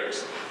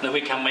spheres. Then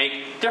we can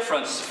make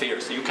different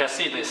spheres. You can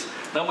see this.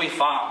 Then we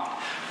found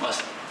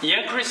was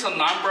increase the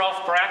number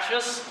of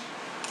branches,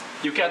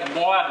 you get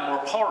more and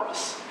more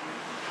porous.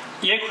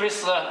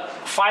 Increase the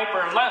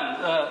fiber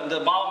length, the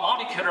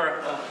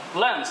molecular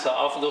length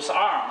of those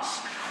arms,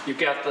 you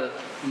get the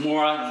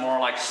more and more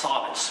like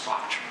solid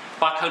structure.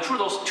 But control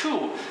those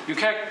two, you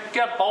can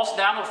get both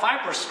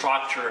nanofiber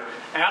structure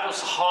and this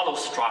hollow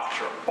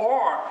structure.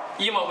 Or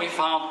even we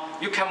found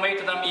you can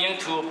make them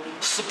into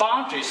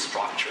spongy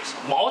structures,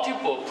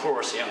 multiple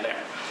pores in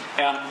there.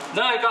 And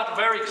then I got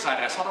very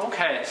excited. I thought,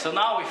 okay, so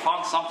now we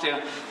found something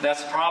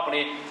that's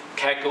probably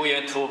can go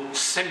into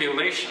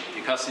simulation,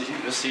 because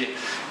you see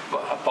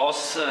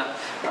both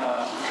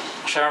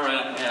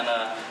Sharon and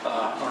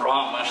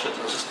Ron mentioned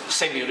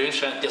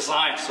simulation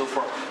design, so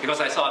forth. Because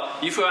I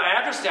thought if we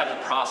understand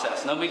the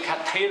process, then we can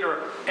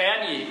tailor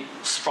any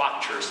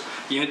structures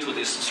into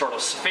these sort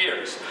of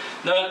spheres.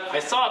 Then I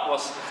thought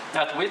was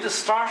that with the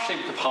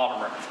star-shaped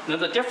polymer, then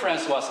the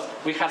difference was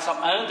we had some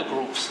end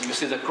groups. You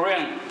see the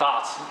green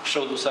dots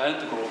show those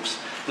end groups.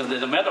 Then in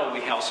the middle,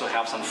 we also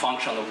have some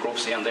functional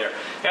groups in there.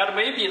 And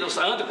maybe those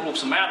end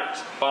groups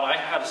matters, but I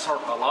had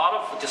sort of a lot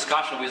of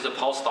discussion with the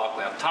postdoc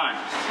that time.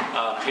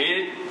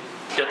 He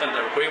didn't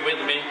agree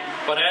with me,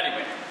 but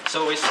anyway,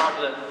 so we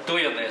started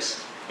doing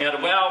this.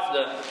 And one of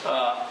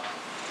the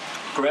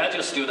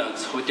graduate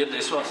students who did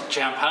this was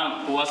Jian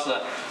Peng, who was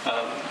the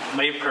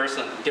main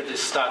person who did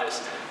these studies.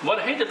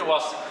 What he did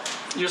was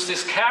use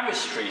this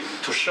chemistry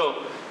to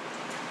show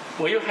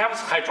when you have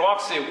this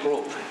hydroxyl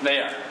group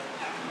there,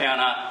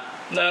 and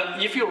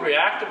then if you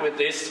react with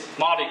these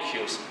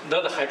molecules,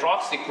 then the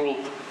hydroxy group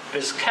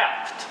is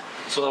kept.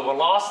 So we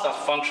lost that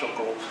functional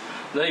group.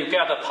 Then you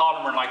get a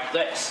polymer like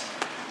this.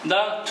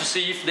 Then to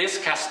see if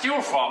this can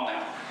still form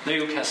them, then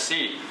you can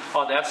see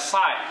on that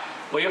side,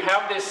 when you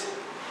have this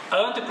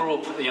end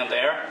group in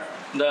there,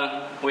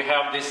 then we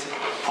have this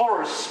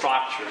porous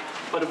structure.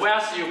 But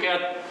once you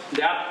get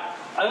that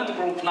end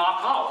group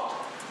knocked out,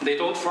 they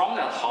don't form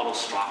that hollow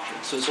structure.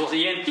 So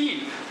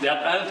indeed,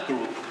 that end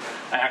group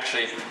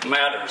actually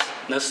matters.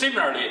 Then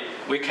similarly,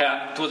 we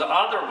can do the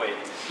other way.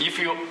 If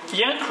you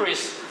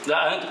increase the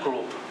end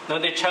group,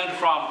 then they change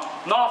from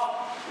not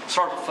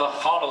sort of a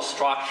hollow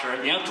structure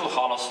into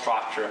hollow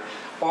structure,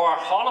 or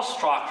hollow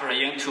structure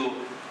into,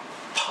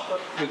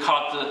 we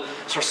call it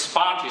the sort of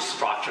spongy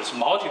structures,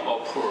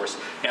 multiple pores,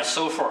 and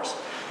so forth.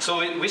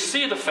 So we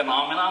see the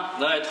phenomena.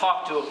 Then I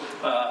talked to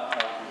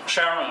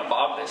Sharon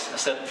about this. I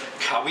said,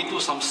 can we do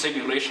some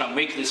simulation,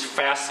 make this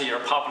fancier,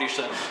 publish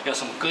in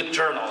some good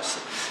journals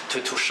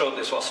to show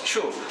this was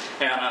true?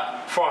 And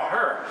for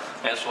her,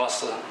 it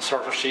was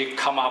sort of, she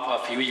come up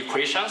with a few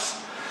equations,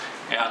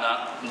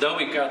 and then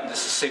we got this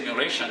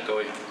simulation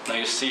going. Now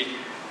you see,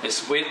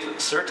 it's with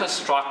certain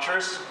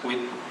structures,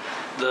 with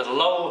the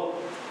low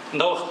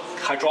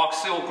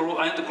hydroxyl group,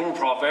 end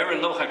group, or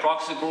very low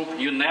hydroxyl group,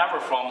 you never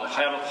form the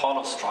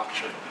hollow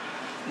structure.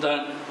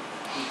 Then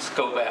let's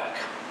go back.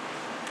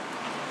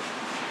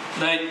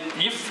 Then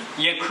if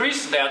you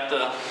increase that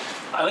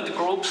end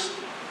groups,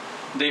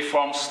 they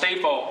form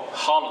stable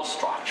hollow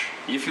structure.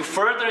 If you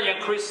further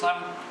increase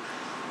them,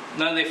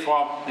 then they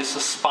form this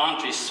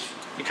spongy,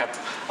 you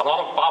have a lot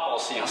of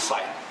bubbles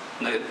inside.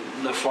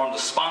 They form the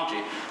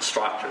spongy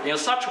structure. In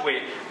such a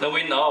way that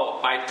we know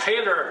by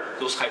tailor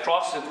those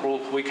hydroxyl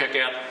group, we can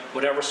get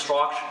whatever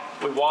structure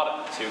we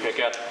want. So you can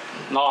get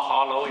not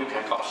hollow, you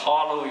can get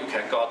hollow, you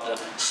can get the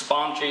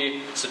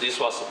spongy. So this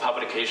was a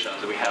publication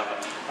that we have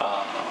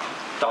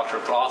Dr.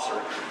 Glosser.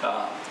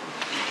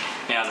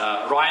 And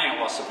Ryan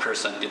was the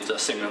person who did the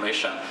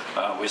simulation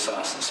with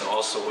us, so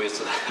also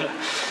with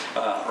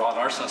Ron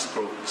Larson's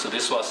group. So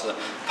this was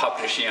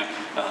publishing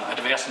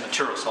advanced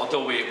materials,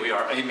 although we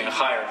are aiming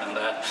higher than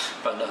that,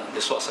 but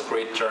this was a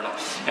great journal.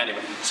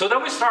 Anyway, so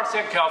then we start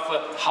thinking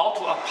of how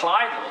to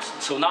apply those.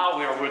 So now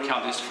we are working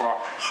on this for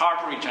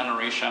heart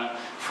regeneration,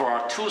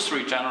 for tooth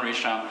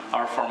regeneration,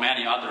 or for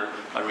many other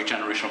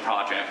regeneration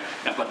projects.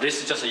 But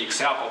this is just an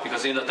example,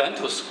 because in the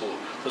dental school,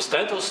 those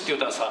dental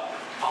students are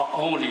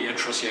only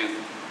interested in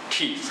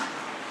teeth.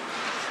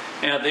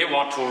 And they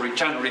want to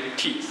regenerate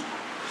teeth.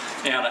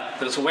 And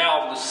there's one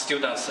of the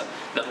students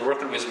that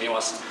worked with me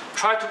was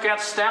try to get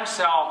stem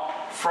cell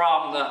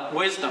from the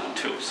wisdom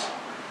tooth.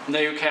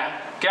 Then you can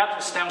get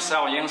the stem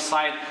cell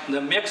inside,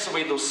 then mix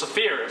with those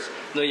spheres,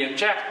 then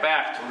inject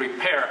back to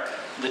repair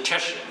the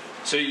tissue.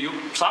 So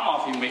some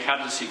of you may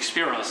have this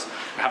experience,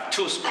 you have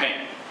tooth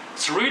pain.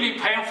 It's really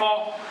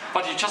painful,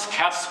 but you just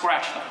can't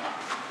scratch them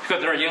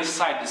because they're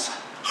inside this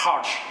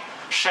harsh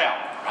shell,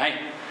 right?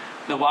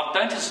 Then what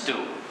dentists do,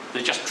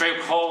 they just drill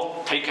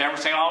hole, take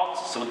everything out,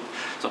 so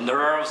the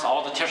nerves,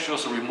 all the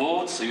tissues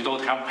removed, so you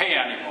don't have pain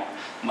anymore.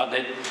 What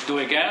they do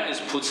again is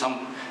put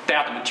some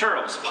dead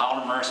materials,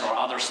 polymers or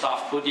other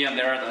stuff, put in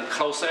there, then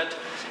close it,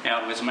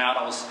 and with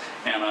metals,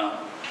 and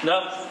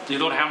then you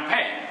don't have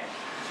pain.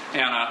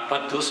 And,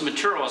 but those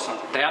materials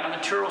are dead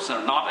materials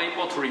and are not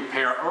able to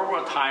repair.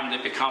 Over time, they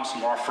become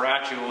more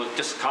fragile,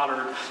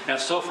 discolored, and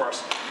so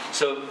forth.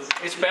 So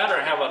it's better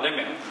to have a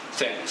limit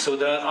thing. So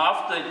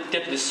after they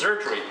did the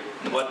surgery,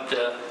 what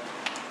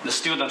the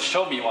students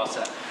showed me was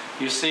that,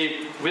 you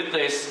see, with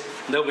this,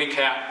 that we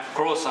can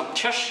grow some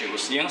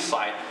tissues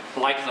inside,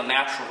 like the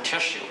natural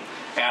tissue.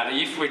 And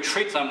if we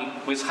treat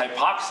them with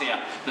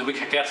hypoxia, then we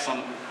can get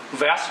some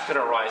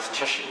vascularized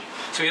tissue.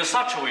 So in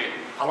such a way,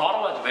 a lot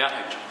of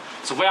advantage.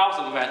 So one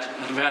of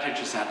the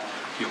advantages is that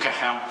you can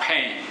have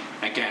pain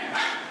again.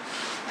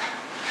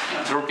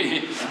 There will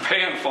be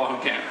painful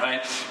again,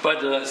 right?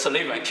 But it's a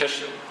living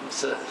tissue.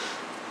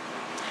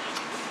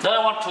 Then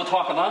I want to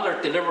talk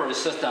another delivery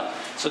system.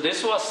 So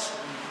this was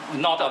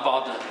not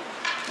about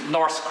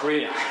North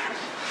Korea.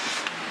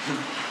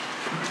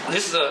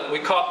 This is we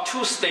call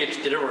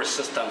two-stage delivery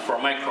system for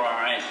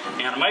microRNA.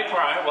 And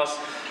microRNA was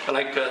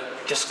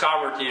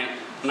discovered in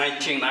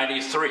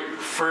 1993,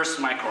 first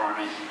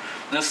microRNA.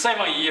 Then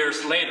 7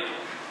 years later,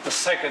 the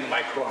second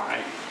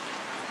microRNA.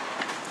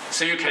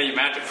 So you can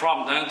imagine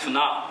from then to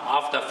now,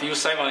 after a few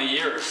 7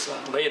 years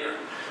later,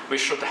 we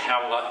should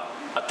have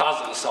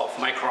dozens of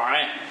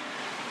microRNA.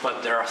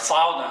 But there are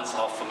thousands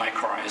of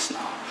microRNAs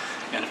now.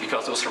 And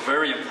because those are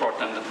very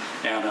important,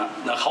 and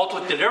how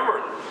to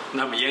deliver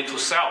them into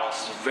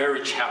cells is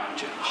very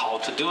challenging, how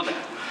to do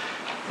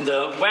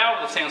that. One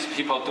of the things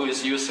people do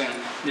is using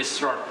this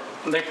sort of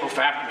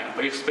lipofactoring,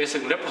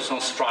 basic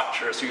liposome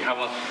structures. You have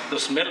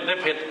those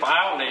lipid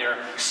biolayer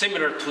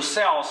similar to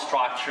cell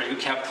structure. You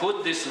can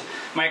put this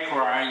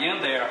microRNA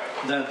in there,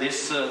 then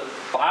this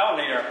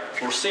biolayer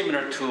or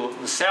similar to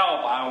the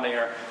cell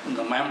biolayer in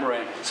the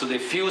membrane. So they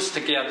fuse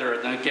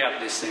together and get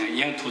this thing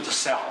into the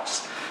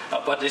cells.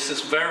 But this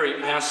is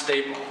very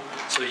unstable.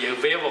 So in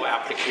vivo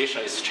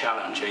application is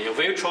challenging. In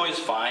vitro is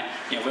fine,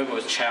 in vivo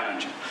is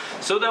challenging.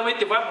 So then we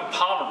developed a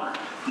polymer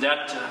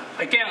that,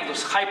 again,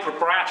 this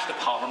hyper-branched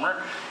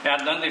polymer,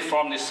 and then they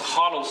form this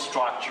hollow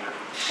structure,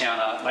 and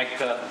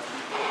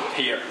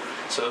here.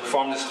 So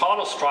from this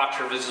hollow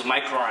structure, this is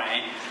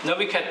microRNA, then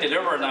we can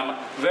deliver them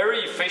very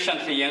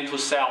efficiently into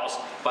cells,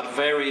 but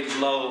very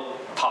low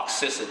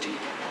toxicity.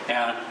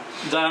 And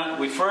then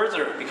we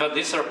further, because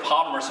these are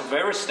polymers are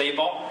very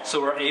stable, so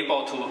we're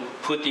able to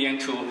put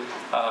into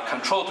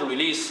controlled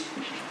release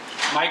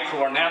micro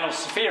or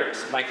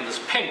nanospheres, like this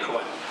pink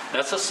one.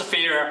 That's a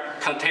sphere,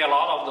 contain a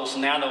lot of those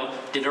nano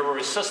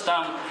delivery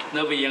systems.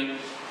 Then we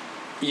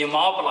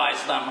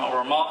immobilize them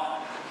or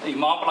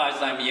immobilize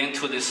them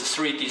into this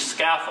 3D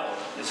scaffold.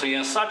 So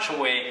in such a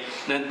way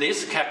that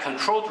this can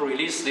control to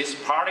release this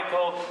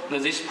particle,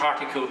 then this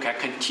particle can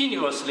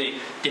continuously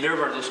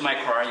deliver those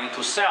microRNA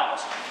into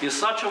cells. In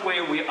such a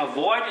way, we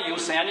avoid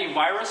using any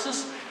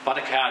viruses, but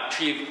can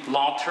achieve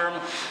long-term,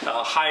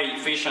 high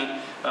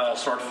efficient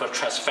sort of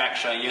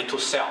transfection into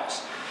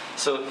cells.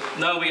 So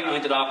then we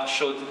ended up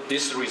showed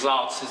these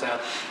results is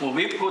that when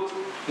we put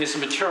these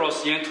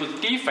materials into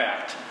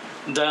defect,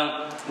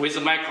 then with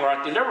the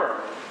microRNA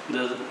deliverer,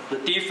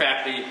 the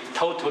defect is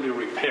totally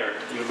repaired.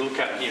 You look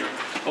at here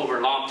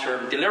over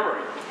long-term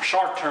delivery.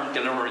 Short-term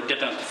delivery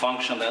didn't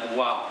function that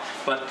well.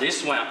 But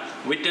this one,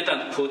 we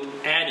didn't put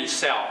any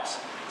cells.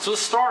 So the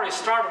story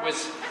started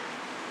with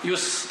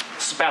use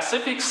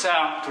specific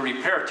cell to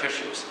repair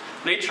tissues.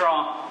 Later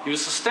on,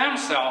 use stem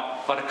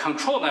cell, but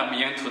control them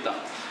into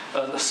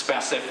the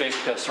specific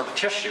sort of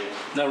tissue,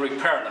 then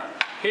repair them.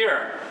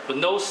 Here, with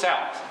no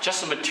cells,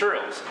 just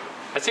materials.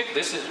 I think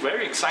this is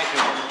very exciting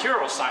for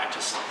material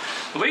scientists.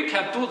 We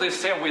can do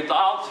this thing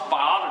without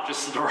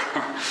biologists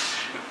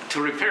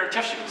to repair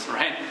tissues,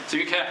 right? So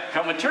you can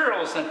have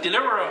materials that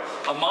deliver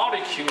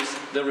molecules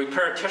that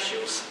repair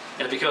tissues,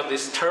 and because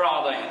this turn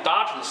on the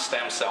endogenous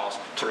stem cells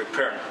to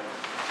repair them.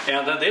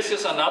 And then this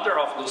is another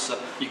of those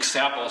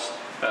examples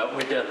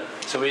we did.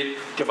 So we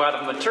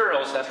developed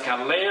materials that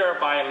can layer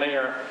by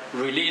layer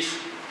release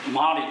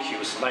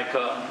molecules like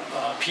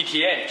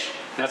PTH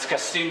that can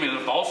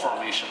stimulate bone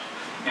formation.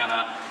 And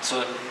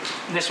so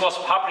this was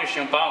published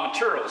in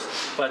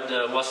Biomaterials, but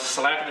was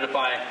selected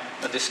by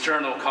this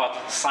journal called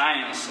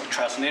Science,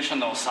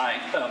 Translational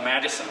Science,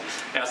 Medicine,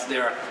 as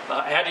their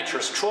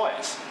editor's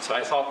choice. So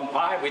I thought,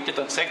 why we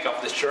didn't think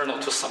of this journal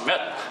to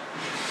submit?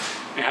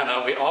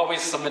 And we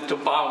always submit to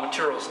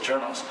biomaterials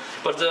journals.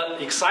 But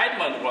the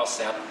excitement was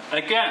that,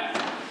 again,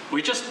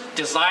 we just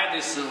designed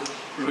this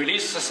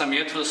release system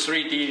into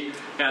 3D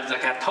and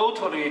that can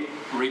totally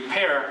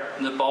repair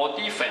the bone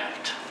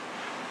defect.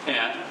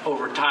 And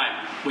over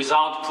time,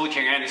 without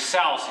putting any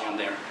cells in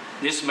there.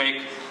 This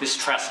makes this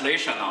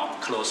translation now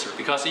closer.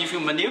 Because if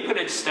you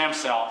manipulate stem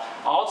cell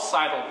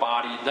outside of the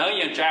body,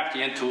 then inject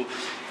into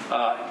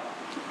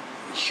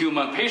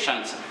human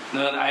patients,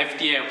 the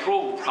FDA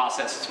approval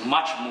process is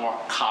much more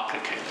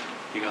complicated.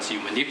 Because you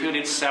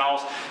manipulate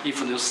cells, if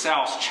those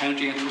cells change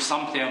into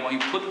something, when you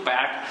put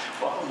back,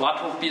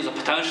 what will be the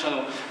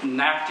potential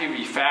negative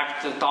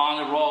effect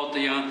down the road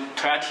in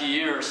 20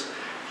 years?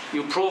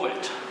 You prove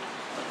it.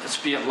 It's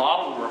be a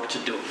lot of work to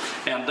do.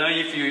 And then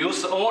if you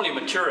use only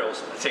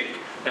materials, I think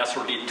that's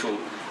will lead to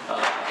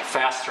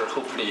faster,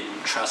 hopefully,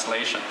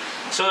 translation.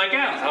 So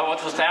again, I want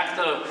to thank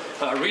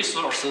the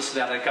resources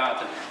that I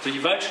got. So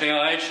eventually,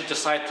 NIH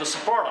decided to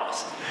support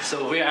us.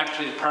 So we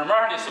actually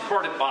primarily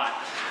supported by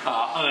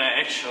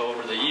NIH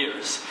over the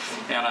years.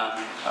 And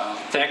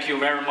thank you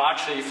very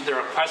much. If there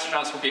are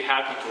questions, we'll be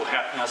happy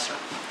to answer.